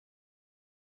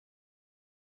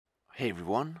Hey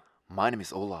everyone, my name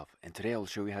is Olaf and today I'll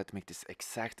show you how to make this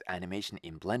exact animation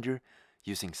in Blender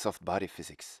using soft body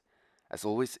physics. As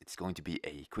always, it's going to be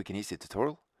a quick and easy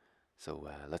tutorial, so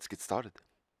let's get started.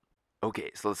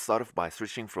 Okay, so let's start off by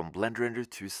switching from Blend Render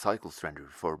to Cycles Render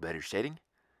for better shading,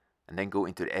 and then go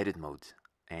into the edit mode.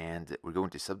 And we're going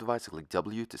to subdivide, so click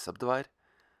W to subdivide,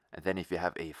 and then if you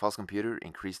have a fast computer,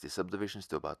 increase the subdivisions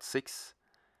to about 6,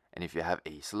 and if you have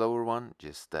a slower one,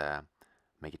 just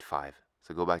make it 5.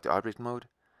 So go back to object mode.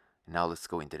 Now let's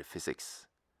go into the physics,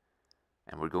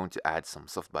 and we're going to add some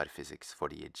soft body physics for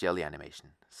the jelly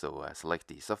animation. So select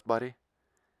the soft body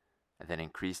and then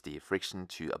increase the friction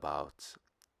to about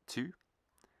 2,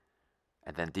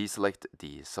 and then deselect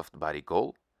the soft body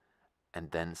goal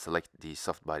and then select the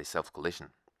soft body self collision,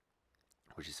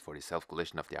 which is for the self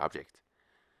collision of the object.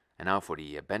 And now for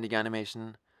the bending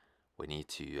animation, we need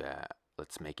to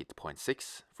let's make it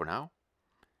 0.6 for now,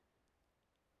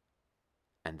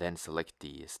 and then select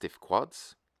the stiff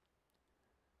quads.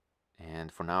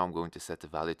 And for now I'm going to set the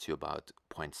value to about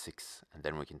 0.6, and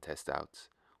then we can test out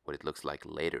what it looks like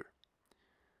later.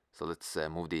 So let's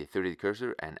move the 3D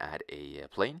cursor and add a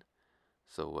plane.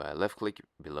 So left click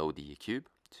below the cube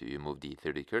to move the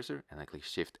 3D cursor, and then click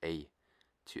Shift A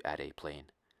to add a plane.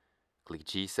 Click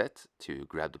G set to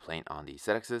grab the plane on the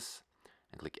Z axis,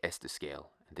 and click S to scale.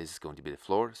 And this is going to be the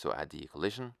floor, so add the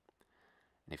collision.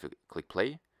 And if you click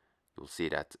play, you'll see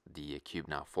that the cube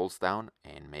now falls down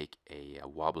and make a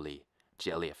wobbly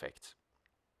jelly effect.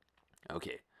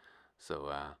 Okay, so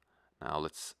now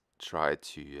let's try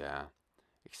to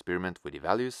experiment with the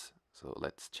values. So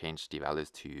let's change the values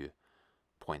to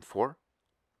 0.4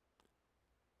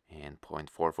 and 0.4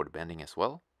 for the bending as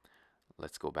well.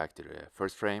 Let's go back to the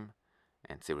first frame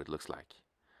and see what it looks like.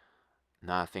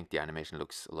 Now I think the animation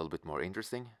looks a little bit more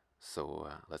interesting, so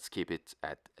let's keep it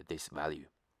at this value.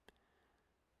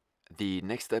 The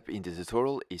next step in the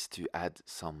tutorial is to add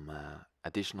some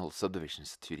additional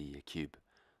subdivisions to the cube.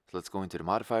 So let's go into the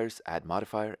modifiers, add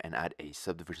modifier, and add a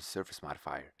subdivision surface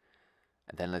modifier.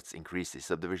 And then let's increase the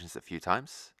subdivisions a few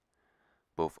times,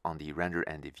 both on the render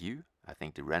and the view. I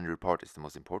think the render part is the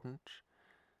most important.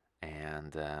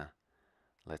 And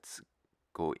let's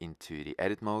go into the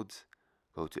edit mode,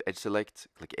 go to edge select,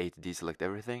 click A to deselect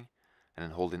everything, and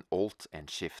then hold in Alt and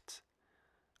Shift.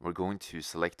 We're going to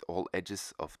select all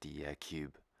edges of the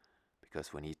cube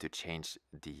because we need to change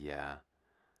the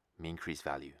mean crease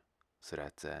value so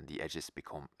that the edges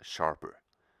become sharper.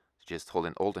 So just hold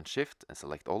in Alt and Shift and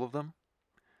select all of them,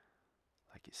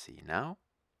 like you see now.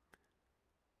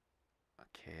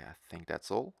 Okay, I think that's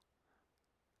all.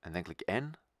 And then click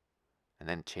N, and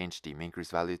then change the mean crease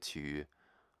value to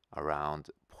around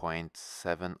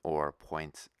 0.7 or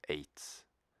 0.8.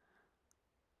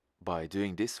 By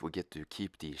doing this, we get to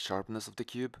keep the sharpness of the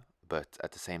cube, but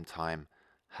at the same time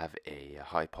have a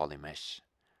high poly mesh,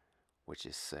 which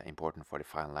is important for the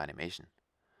final animation.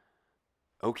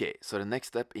 Okay, so the next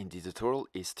step in the tutorial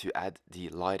is to add the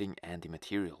lighting and the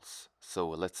materials. So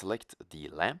let's select the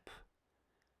lamp,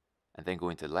 and then go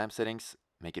into lamp settings,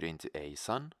 make it into a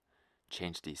sun,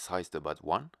 change the size to about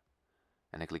 1,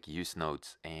 and then click use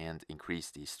nodes and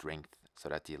increase the strength so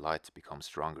that the light becomes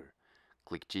stronger.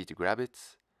 Click G to grab it,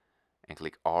 and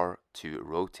click R to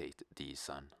rotate the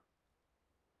sun.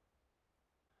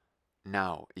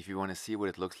 Now, if you want to see what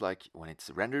it looks like when it's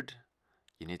rendered,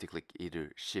 you need to click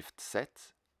either Shift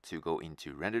Set to go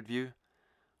into rendered view,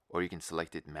 or you can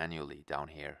select it manually down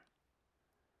here.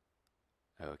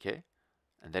 Okay,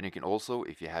 and then you can also,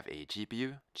 if you have a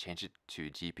GPU, change it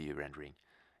to GPU rendering.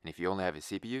 And if you only have a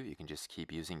CPU, you can just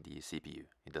keep using the CPU.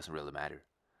 It doesn't really matter.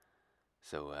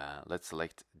 So let's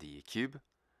select the cube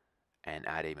and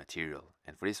add a material.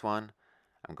 And for this one,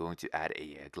 I'm going to add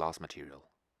a glass material.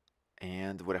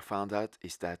 And what I found out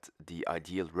is that the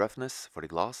ideal roughness for the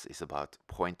glass is about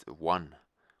 0.1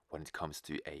 when it comes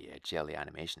to a jelly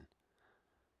animation.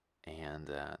 And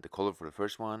the color for the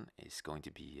first one is going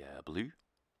to be blue.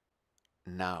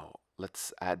 Now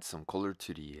let's add some color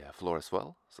to the floor as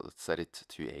well. So let's set it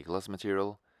to a glass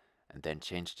material and then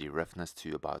change the roughness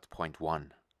to about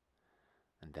 0.1.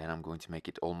 And then I'm going to make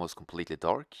it almost completely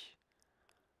dark.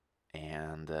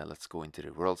 And let's go into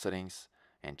the world settings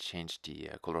and change the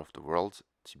color of the world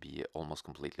to be almost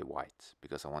completely white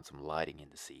because I want some lighting in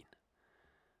the scene.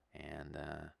 And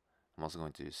I'm also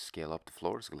going to scale up the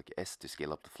floor, so click S to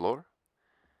scale up the floor.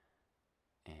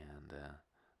 And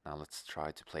now let's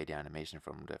try to play the animation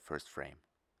from the first frame.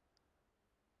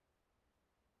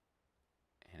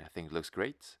 And I think it looks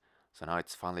great. So now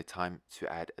it's finally time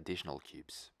to add additional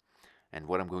cubes. And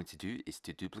what I'm going to do is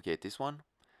to duplicate this one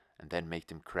and then make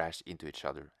them crash into each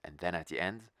other. And then at the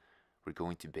end, we're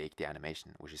going to bake the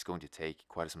animation, which is going to take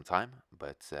quite some time,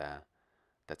 but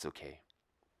that's okay.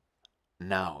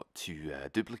 Now, to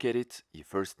duplicate it, you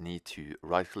first need to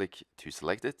right-click to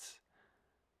select it,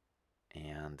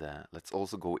 and let's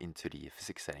also go into the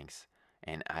physics settings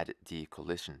and add the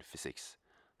collision physics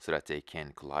so that they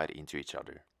can collide into each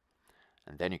other.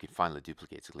 And then you can finally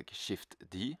duplicate. So click Shift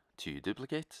D to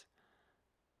duplicate,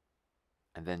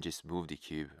 and then just move the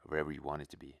cube wherever you want it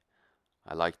to be.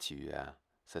 I like to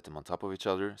set them on top of each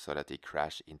other so that they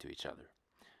crash into each other,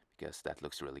 because that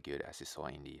looks really good, as you saw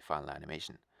in the final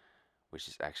animation, which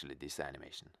is actually this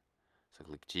animation. So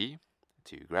click G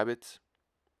to grab it.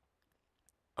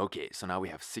 Okay, so now we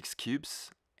have 6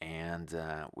 cubes, and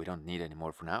we don't need any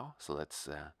more for now. So let's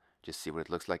just see what it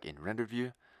looks like in render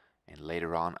view, and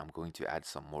later on I'm going to add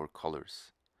some more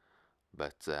colors.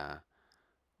 But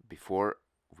before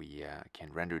we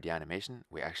can render the animation,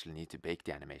 we actually need to bake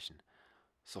the animation.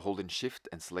 So hold in Shift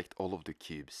and select all of the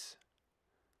cubes.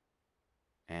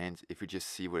 And if we just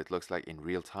see what it looks like in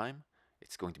real time,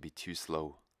 it's going to be too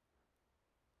slow,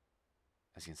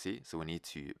 as you can see. So we need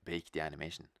to bake the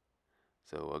animation.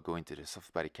 So I'll go into the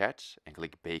Subdivide catch and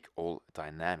click Bake All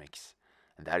Dynamics.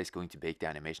 And that is going to bake the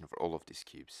animation for all of these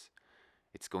cubes.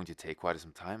 It's going to take quite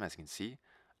some time, as you can see.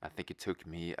 I think it took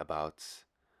me about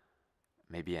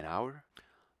maybe an hour.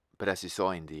 But as you saw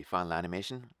in the final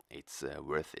animation, it's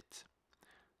worth it.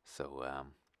 So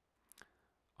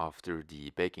after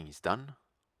the baking is done,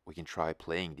 we can try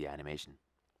playing the animation.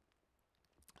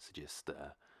 So just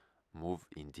move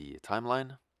in the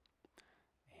timeline,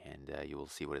 and you will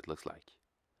see what it looks like.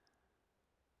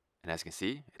 And as you can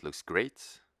see, it looks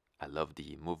great. I love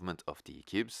the movement of the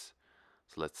cubes.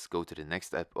 So let's go to the next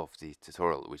step of the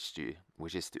tutorial,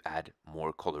 which is to add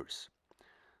more colors.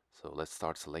 So let's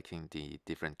start selecting the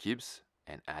different cubes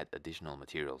and add additional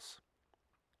materials.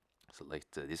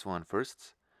 Select this one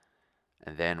first,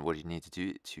 and then what you need to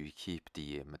do to keep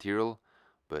the material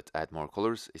but add more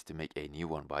colors is to make a new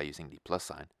one by using the plus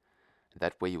sign.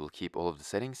 That way you will keep all of the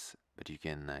settings, but you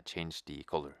can change the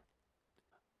color.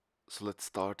 So let's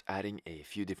start adding a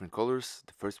few different colors.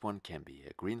 The first one can be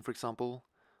green, for example.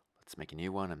 Let's make a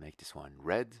new one and make this one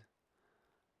red.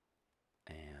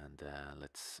 And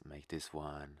let's make this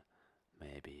one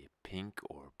maybe pink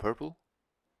or purple.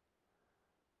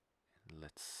 And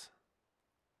let's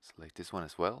select this one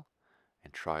as well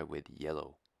and try with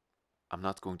yellow. I'm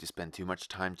not going to spend too much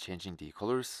time changing the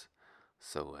colors,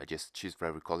 so just choose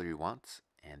whatever color you want,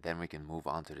 and then we can move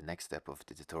on to the next step of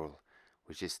the tutorial,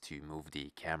 which is to move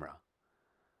the camera.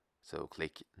 So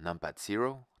click numpad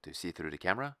 0 to see through the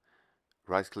camera,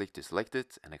 right click to select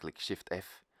it, and I click Shift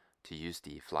F to use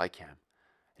the fly cam.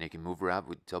 And you can move around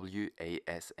with W, A,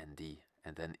 S, and D,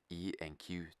 and then E and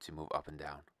Q to move up and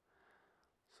down.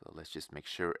 So let's just make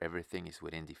sure everything is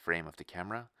within the frame of the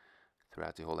camera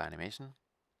throughout the whole animation.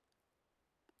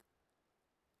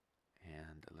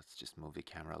 And let's just move the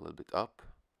camera a little bit up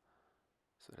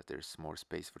so that there's more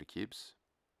space for the cubes.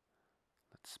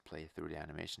 Let's play through the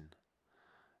animation.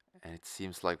 And it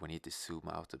seems like we need to zoom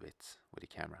out a bit with the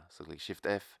camera. So click Shift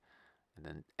F and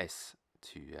then S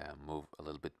to move a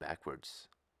little bit backwards.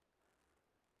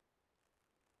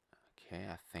 Okay,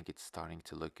 I think it's starting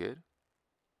to look good.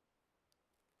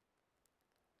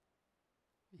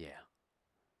 Yeah.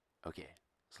 Okay,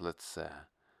 so let's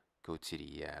go to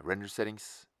the render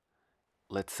settings.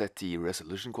 Let's set the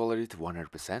resolution quality to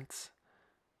 100%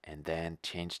 and then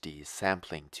change the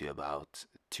sampling to about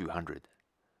 200.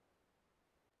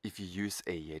 If you use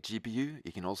a GPU,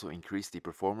 you can also increase the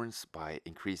performance by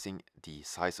increasing the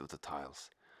size of the tiles.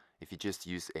 If you just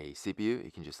use a CPU,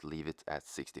 you can just leave it at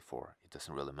 64. It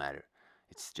doesn't really matter.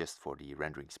 It's just for the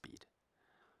rendering speed.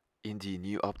 In the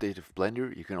new update of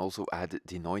Blender, you can also add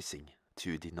denoising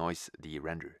to denoise the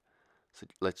render. So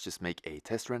let's just make a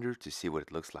test render to see what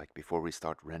it looks like before we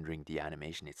start rendering the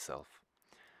animation itself.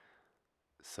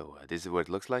 So this is what it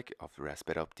looks like after I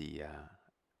sped up the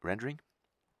rendering,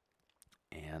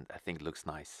 and I think it looks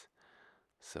nice.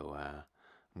 So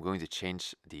I'm going to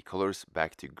change the colors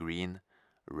back to green,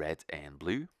 red, and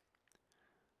blue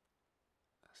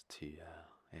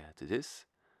to this.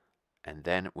 And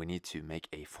then we need to make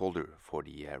a folder for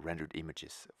the rendered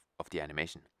images of the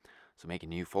animation. So make a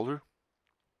new folder.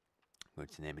 I'm going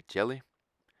to name it Jelly.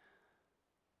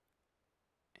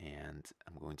 And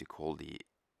I'm going to call the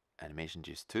animation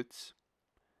just Toots.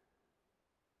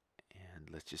 And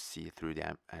let's just see through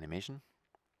the animation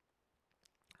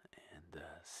and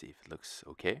see if it looks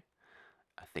okay.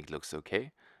 I think it looks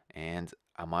okay. And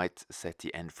I might set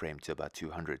the end frame to about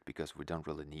 200 because we don't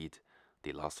really need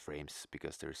the lost frames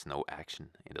because there's no action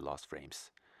in the lost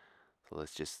frames. So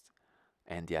let's just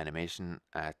end the animation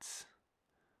at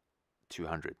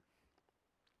 200.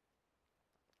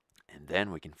 And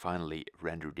then we can finally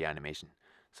render the animation.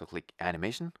 So click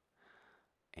animation,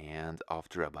 and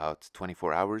after about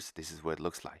 24 hours, this is what it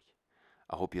looks like.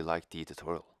 I hope you liked the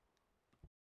tutorial.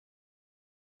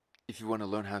 If you want to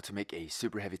learn how to make a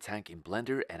super heavy tank in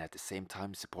Blender and at the same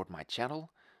time support my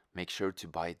channel, make sure to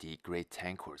buy the Great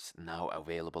Tank course, now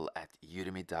available at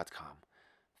udemy.com.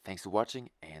 Thanks for watching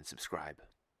and subscribe.